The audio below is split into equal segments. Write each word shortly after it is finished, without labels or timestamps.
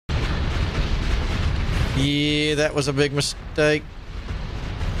Yeah, that was a big mistake.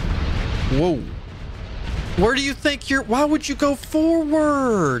 Whoa. Where do you think you're... Why would you go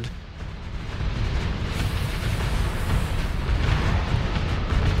forward?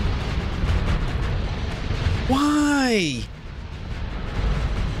 Why?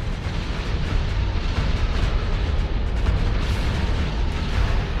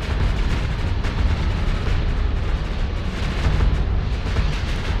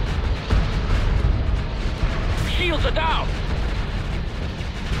 Shields are down.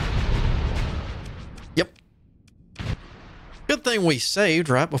 Yep. Good thing we saved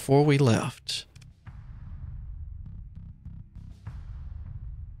right before we left.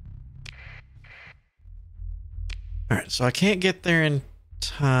 All right, so I can't get there in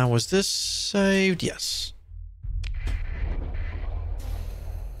time. Was this saved? Yes.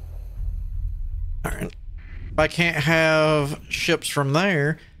 All right. If I can't have ships from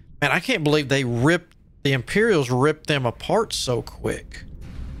there, man, I can't believe they ripped, the Imperials ripped them apart so quick.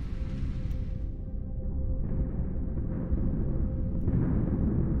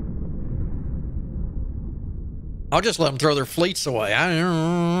 I'll just let them throw their fleets away. I don't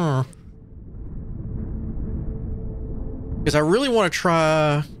know. Because I really want to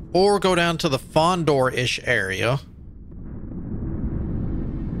try or go down to the Fondor-ish area.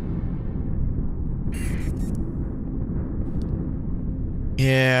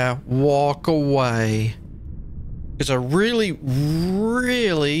 Yeah, walk away. Because I really,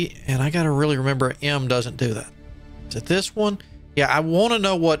 and I got to really remember M doesn't do that. Is it this one? Yeah, I want to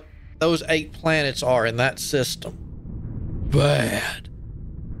know what those 8 planets are in that system. Bad.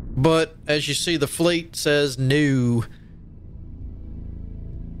 But as you see, the fleet says no.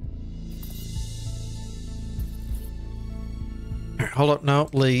 All right, hold up. No,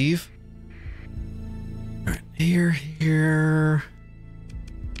 leave. All right, here.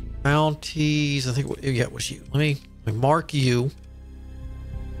 Bounties. I think, yeah, it was you. Let me mark you.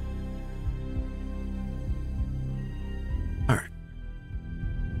 All right.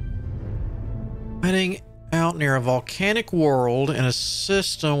 Heading out near a volcanic world in a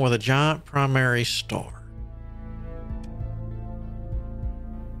system with a giant primary star.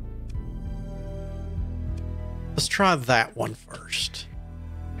 Let's try that one first.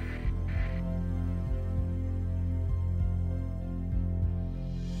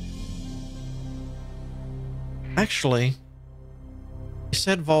 Actually, you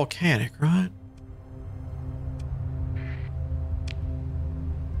said volcanic, right?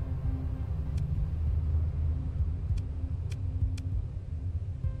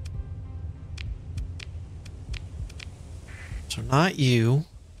 So not you.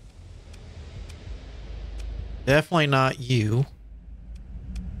 Definitely not you.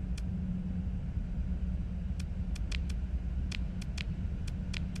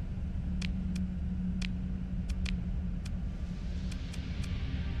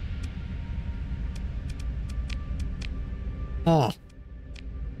 Huh.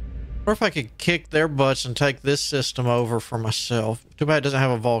 Or if I could kick their butts and take this system over for myself. Too bad it doesn't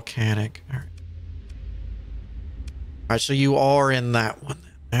have a volcanic. All right. All right, so you are in that one.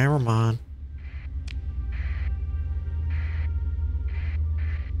 Never mind.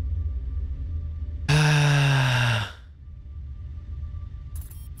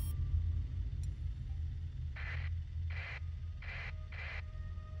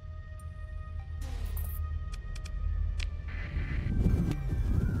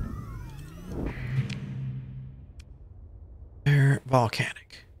 They're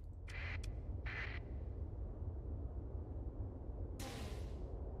volcanic.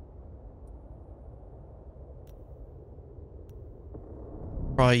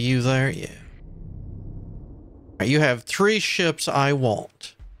 Probably you there, yeah. All right, you have 3 ships I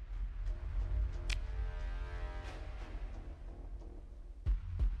want.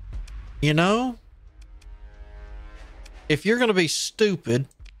 You know, if you're going to be stupid,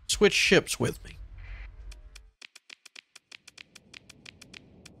 switch ships with me.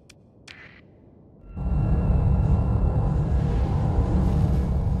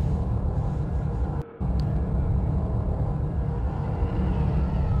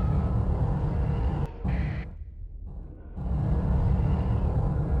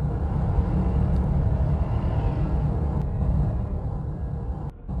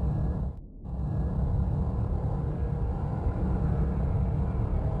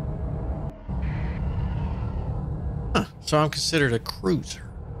 So I'm considered a cruiser.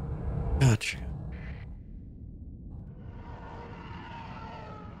 Gotcha.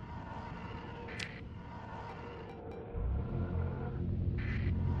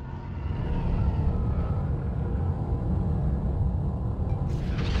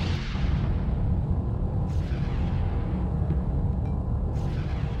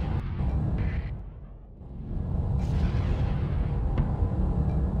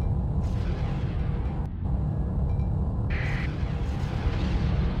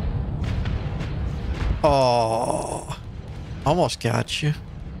 Oh, almost got you.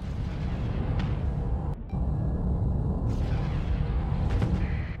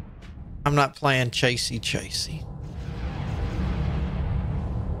 I'm not playing chasey.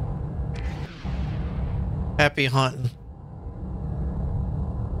 Happy hunting.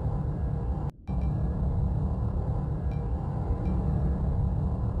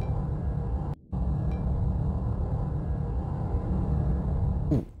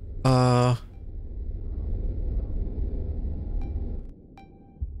 Ooh,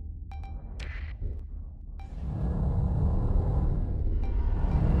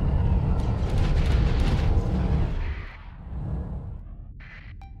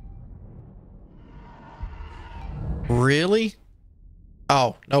 really?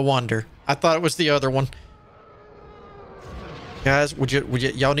 Oh, no wonder. I thought it was the other one. Guys,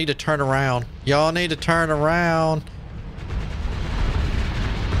 y'all need to turn around. Y'all need to turn around.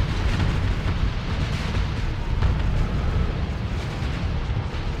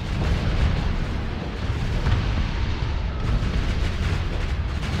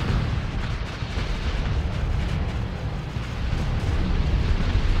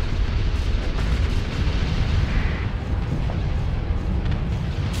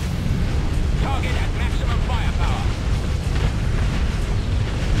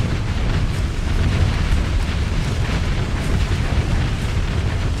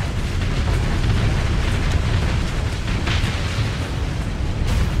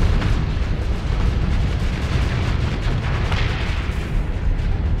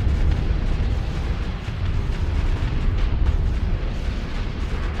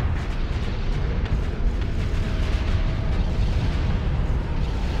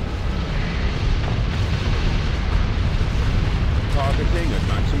 Targeting at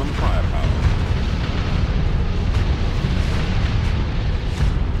maximum firepower.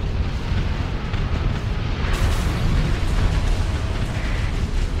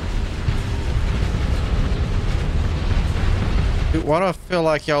 Dude, why do I feel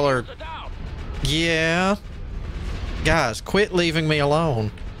like y'all are... Yeah. Guys, quit leaving me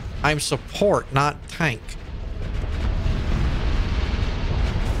alone. I'm support, not tank.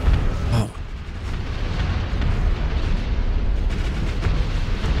 Oh.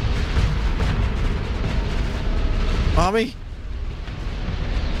 Mommy?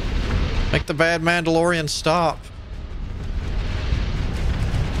 Make the bad Mandalorian stop.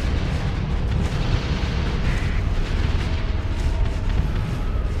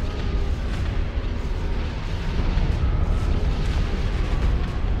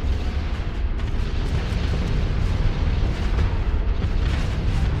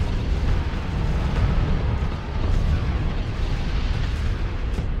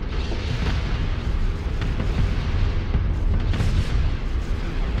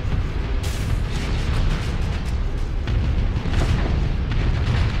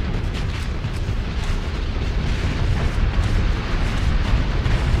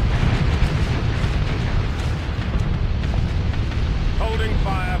 Holding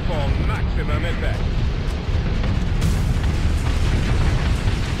fire for maximum effect.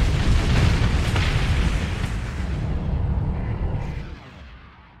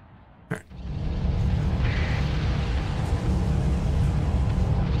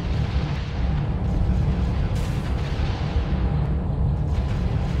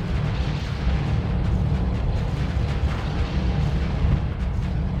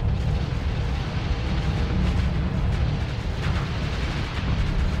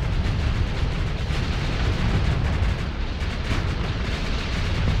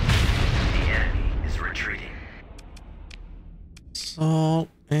 Salt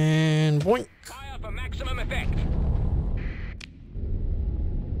and boink. Fire for maximum effect.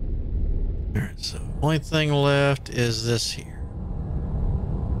 Alright, so only thing left is this here.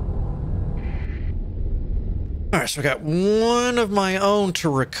 Alright, so I got one of my own to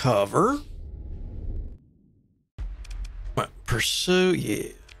recover. What, pursue?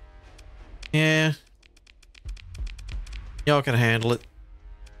 Yeah. Yeah. Y'all can handle it.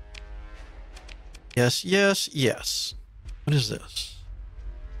 Yes, yes, yes. What is this?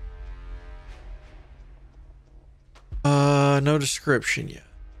 No description yet.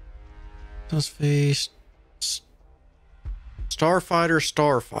 Let's face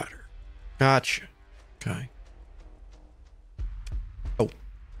Starfighter. Gotcha. Okay. Oh.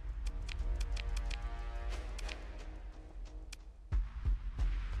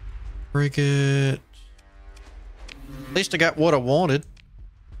 Frigate. At least I got what I wanted.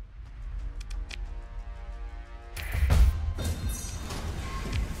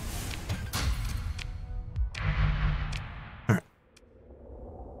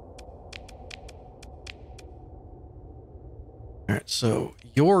 right, so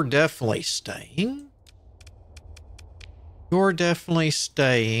you're definitely staying. You're definitely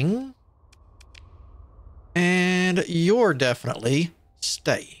staying. And you're definitely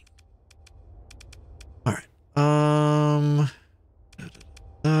staying. All right. All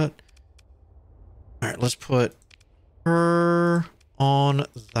right, let's put her on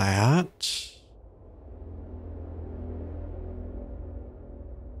that.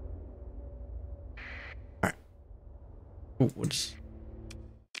 All right. Ooh, what's...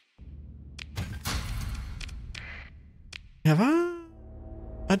 Have I?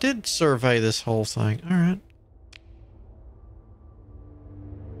 I did survey this whole thing. All right.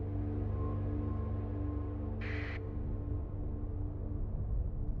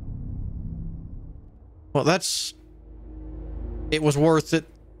 Well, that's... It was worth it.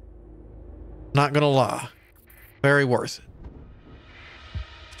 Not gonna lie. Very worth it.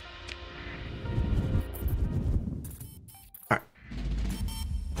 All right.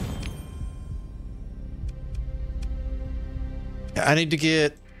 I need to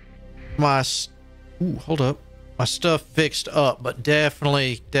get my... Ooh, hold up. My stuff fixed up, but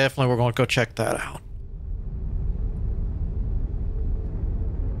definitely we're going to go check that out.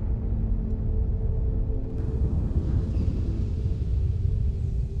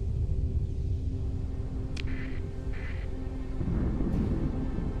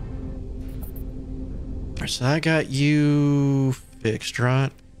 All right, so I got you fixed, right?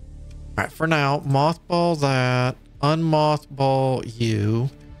 All right, for now, mothball that, unmothball you.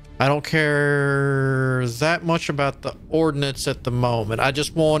 I don't care that much about the ordnance at the moment. I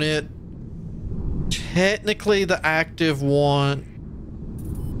just want it technically the active one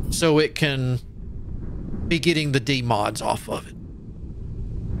so it can be getting the D mods off of it.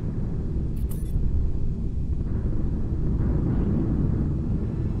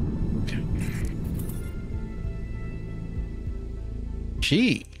 Okay.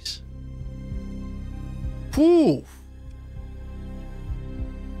 Jeez. Whew.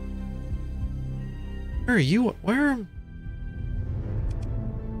 Where are you? Where?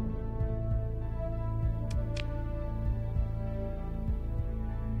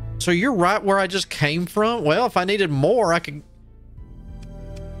 So you're right where I just came from? Well, if I needed more, I could...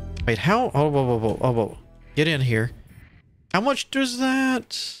 Wait, how? Oh, whoa, whoa, whoa, whoa, whoa. Get in here. How much does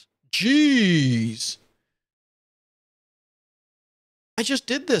that? Jeez. I just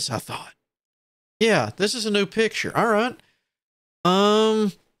did this, I thought. Yeah, this is a new picture. All right.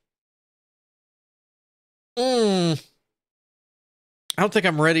 I don't think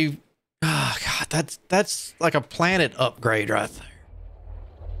I'm ready. Oh, God, that's like a planet upgrade right there.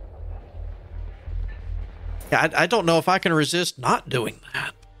 Yeah, I don't know if I can resist not doing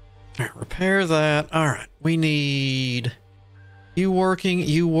that. All right, repair that. All right, we need you working,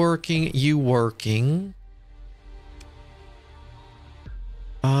 you working, you working.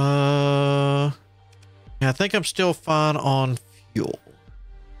 Yeah, I think I'm still fine on fuel.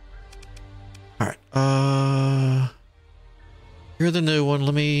 All right, you're the new one.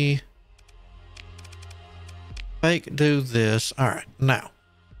 Let me do this. All right, now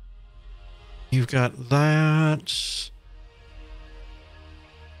you've got that.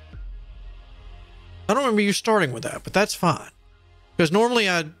 I don't remember you starting with that, but that's fine. Because normally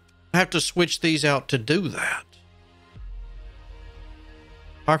I'd have to switch these out to do that.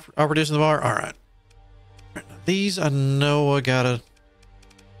 Are producing the bar? All right. These I know I gotta...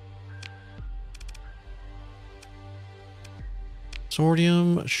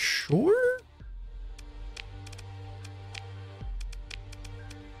 Sordium, sure?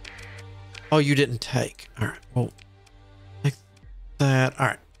 Oh, you didn't take. All right, well, like that. All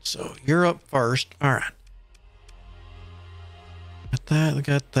right, so you're up first. All right. Got that, we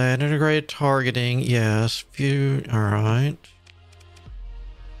got that. Integrated targeting, yes. Few, all right.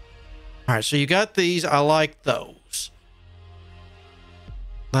 All right, so you got these. I like those.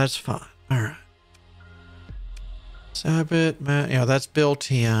 That's fine. All right. Sabbath, man, yeah, that's built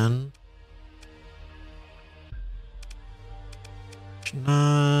in.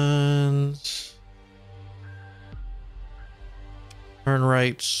 Nines. Turn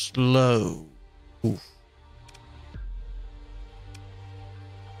rate slow. Oof. All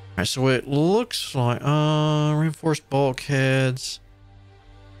right, so it looks like reinforced bulkheads.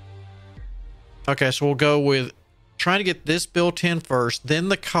 Okay, so we'll go with trying to get this built in first, then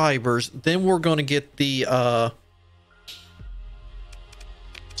the Kybers, then we're going to get the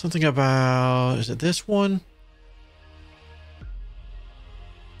something about, is it this one?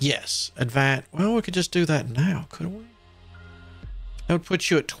 Yes, advanced. Well, we could just do that now, couldn't we? That would put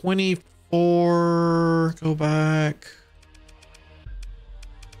you at 24. Go back.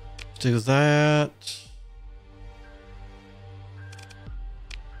 Do that.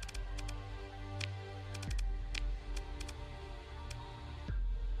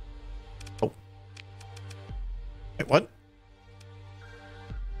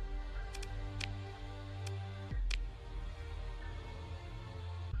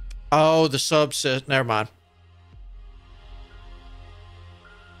 Oh, the subsystem. Never mind.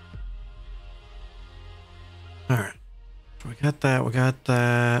 All right. So we got that. We got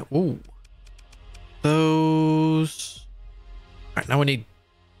that. Ooh. Those. All right. Now we need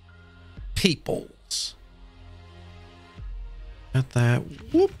peoples. Got that.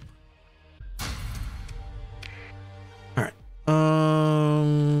 Whoop. All right.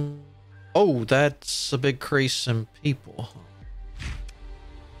 Oh, that's a big crease in people.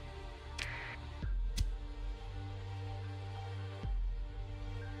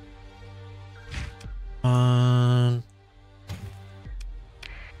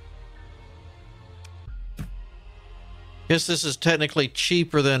 Guess this is technically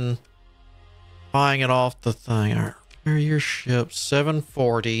cheaper than buying it off the thing. All right, where are your ships?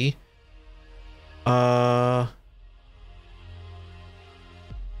 740. Nano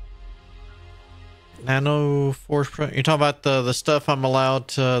force. You're talking about the stuff I'm allowed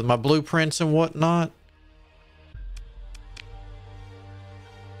to, my blueprints and whatnot.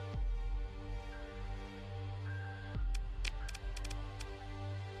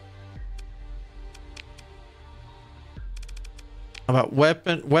 About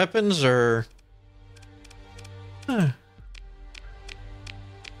weapons or how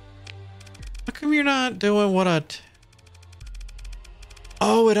come you're not doing what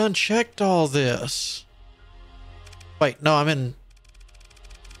oh, it unchecked all this. Wait, no, I'm in.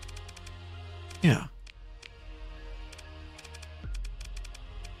 Yeah.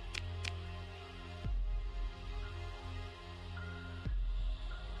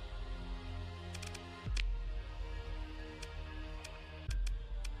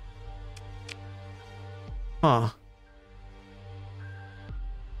 Huh.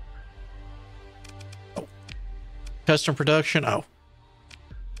 Oh. Custom production. Oh.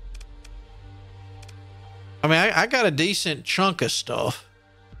 I mean, I got a decent chunk of stuff.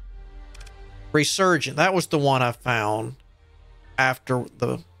 Resurgent. That was the one I found after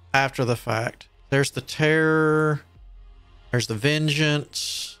the fact. There's the Terror. There's the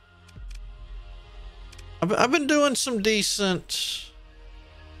Vengeance. I've been doing some decent.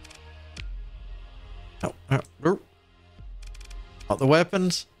 Oh, the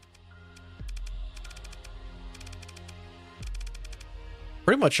weapons.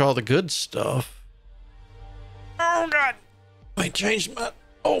 Pretty much all the good stuff. Oh God! I changed my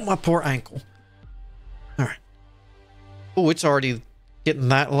poor ankle. All right. Oh, it's already getting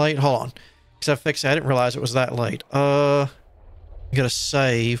that late. Hold on, because I fixed it. I didn't realize it was that late. I gotta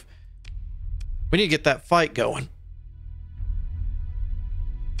save. We need to get that fight going.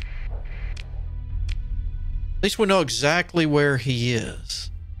 At least we know exactly where he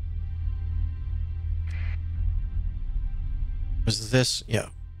is. Was this, yeah,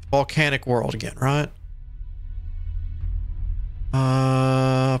 volcanic world again, right?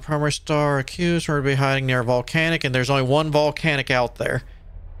 Primary star accused or to be hiding near a volcanic, and there's only one volcanic out there.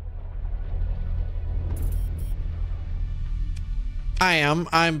 I'm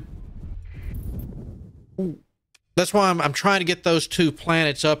that's why I'm trying to get those two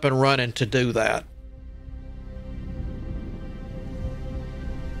planets up and running to do that.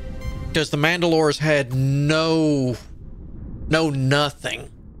 Because the Mandalorians had no nothing.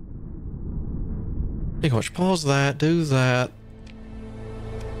 Think much. Pause that. Do that.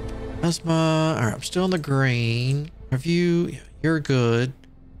 That's my. All right, I'm still in the green. Review. You're good.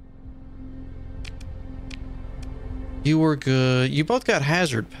 You were good. You both got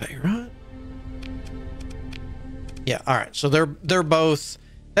hazard pay, right? Yeah. All right. So they're both.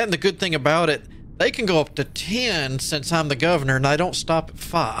 And the good thing about it, they can go up to 10 since I'm the governor, and I don't stop at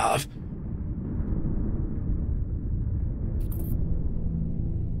 5.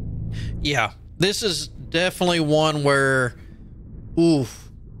 Yeah, this is definitely one where, oof,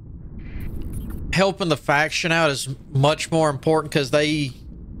 helping the faction out is much more important because they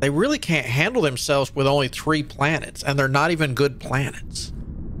really can't handle themselves with only 3 planets, and they're not even good planets.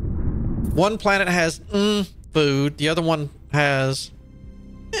 One planet has food, the other one has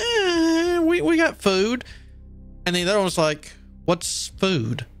we got food, and the other one's like, what's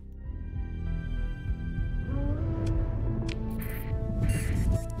food?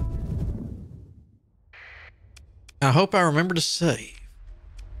 I hope I remember to save.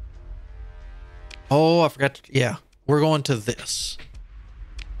 Oh, I forgot to, yeah, we're going to this.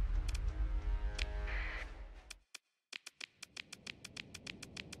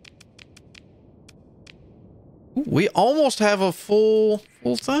 Ooh, we almost have a full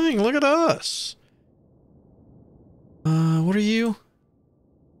thing. Look at us. What are you?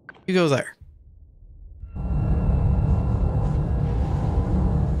 You go there.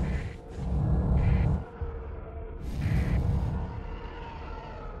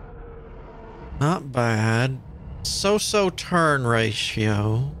 not bad. So turn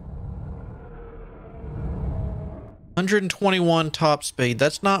ratio. 121 top speed.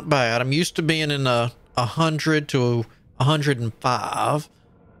 That's not bad. I'm used to being in a 100 to 105.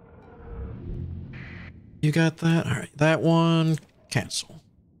 You got that? All right. That one, cancel.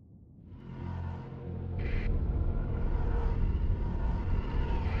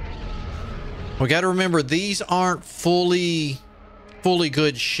 We got to remember these aren't fully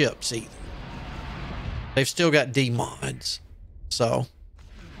good ships either. They've still got D mods. So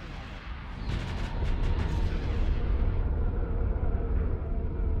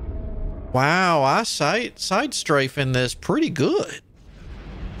wow, I side strafing this pretty good.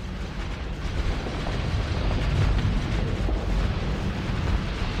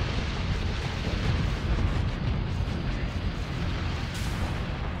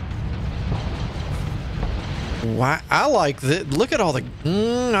 Wow, I like this. Look at all the.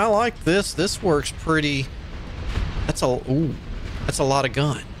 I like this. This works pretty. That's a. Ooh, that's a lot of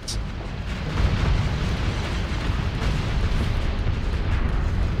guns.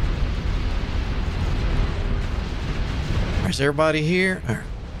 Is everybody here? All right.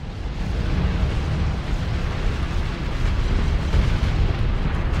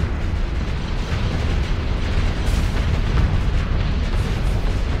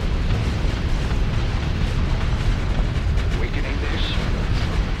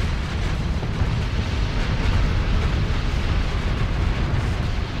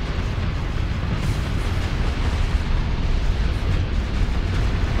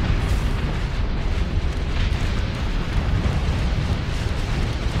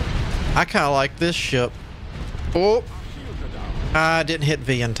 I kind of like this ship. Oh, I didn't hit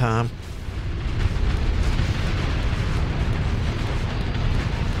V in time.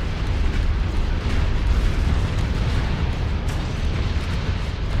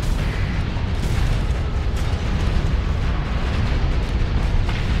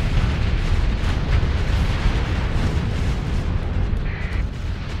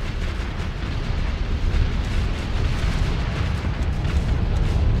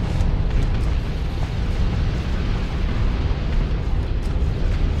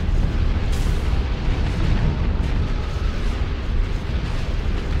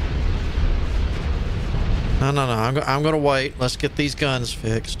 No. I'm gonna wait. Let's get these guns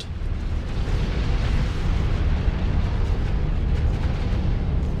fixed.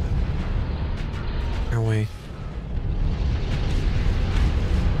 Are we?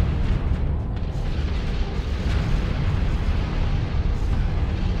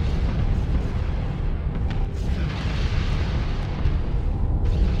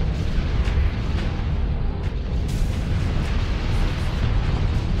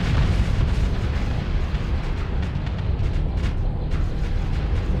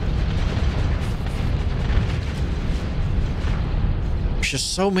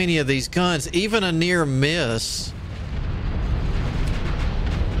 Just so many of these guns, even a near miss.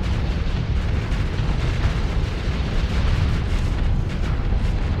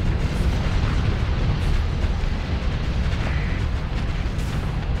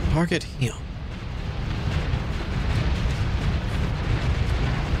 Target him.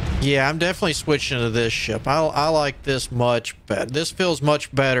 Yeah, I'm definitely switching to this ship. I like this much better. This feels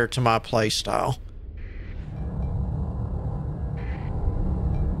much better to my play style.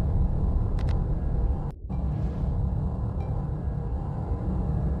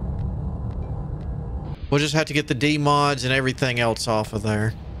 We'll just have to get the D mods and everything else off of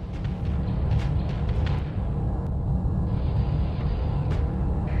there.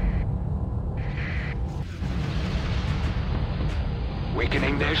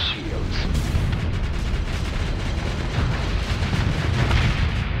 Weakening their shields.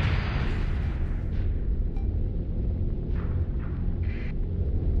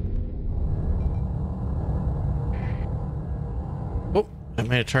 Oh, I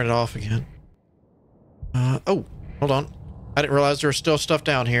may have turned it off again. Oh, hold on. I didn't realize there was still stuff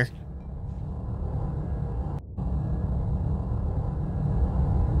down here.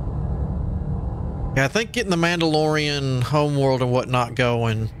 Yeah, I think getting the Mandalorian homeworld and whatnot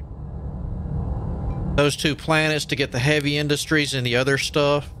going. Those two planets to get the heavy industries and the other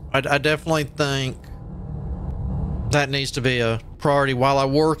stuff. I definitely think that needs to be a priority while I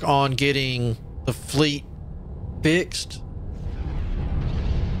work on getting the fleet fixed.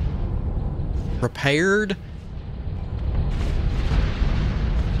 Repaired.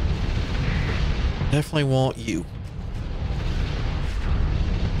 Definitely want you.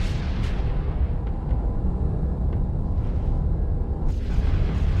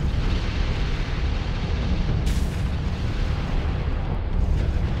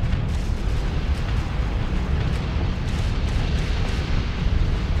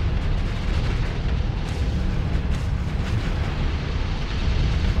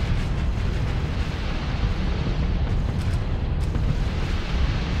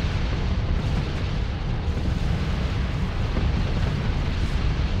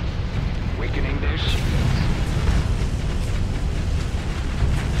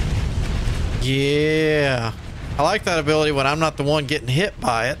 Yeah. I like that ability when I'm not the one getting hit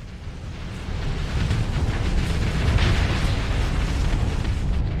by it.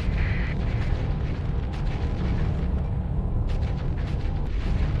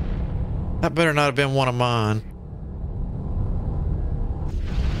 That better not have been one of mine.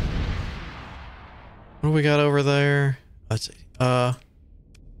 What do we got over there? Let's see. The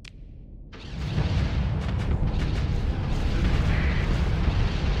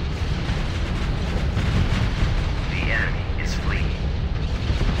enemy is fleeing.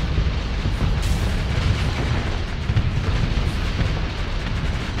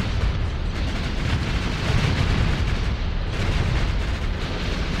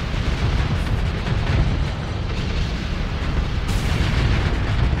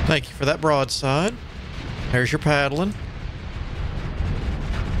 Thank you for that broadside. There's your paddling.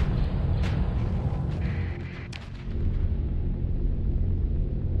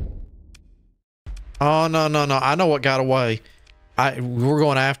 Oh, no, no, no. I know what got away. We're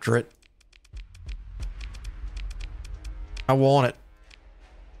going after it. I want it.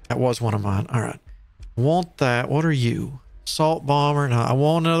 That was one of mine. All right. Want that. What are you? Salt bomber. No, I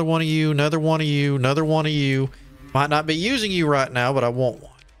want another one of you. Another one of you. Another one of you. Might not be using you right now, but I want one.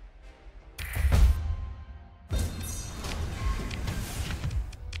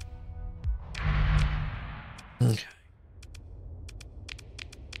 Okay.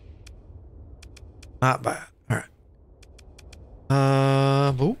 Not bad. All right.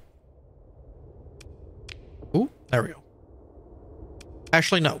 Boop. Boop. There we go.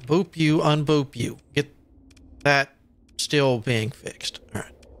 Actually, no. Boop you, unboop you. Get that still being fixed. All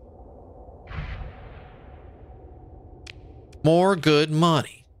right. More good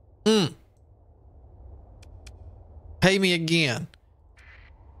money. Pay me again.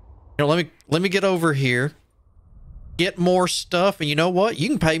 You know, let me get over here. Get more stuff, and you know what? You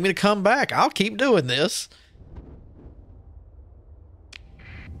can pay me to come back. I'll keep doing this.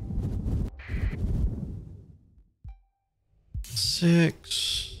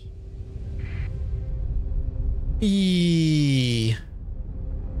 Six. E.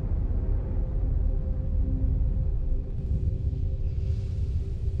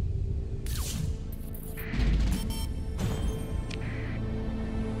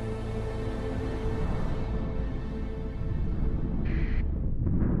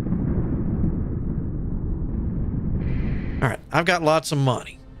 All right, I've got lots of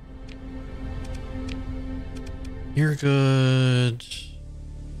money. You're good.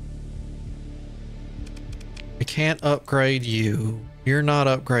 I can't upgrade you. You're not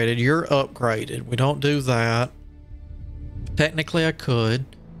upgraded. You're upgraded. We don't do that. Technically, I could.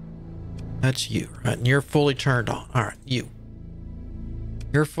 That's you, right? And you're fully turned on. All right, you.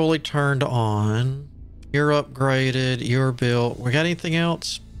 You're fully turned on. You're upgraded. You're built. We got anything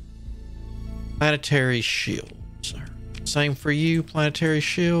else? Planetary shields. Same for you, planetary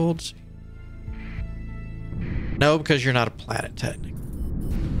shields. No, because you're not a planet, technically.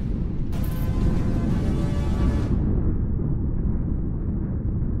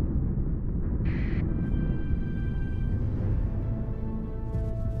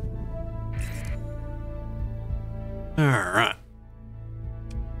 All right.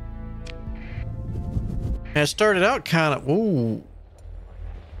 And it started out kind of... Ooh.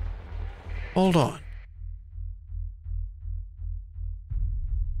 Hold on.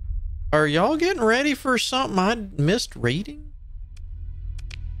 Are y'all getting ready for something I missed reading?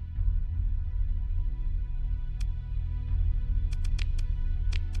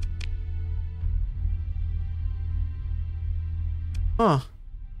 Huh.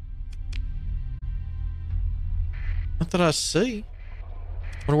 Not that I see.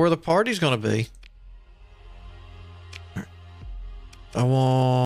 Wonder where the party's gonna be. I want...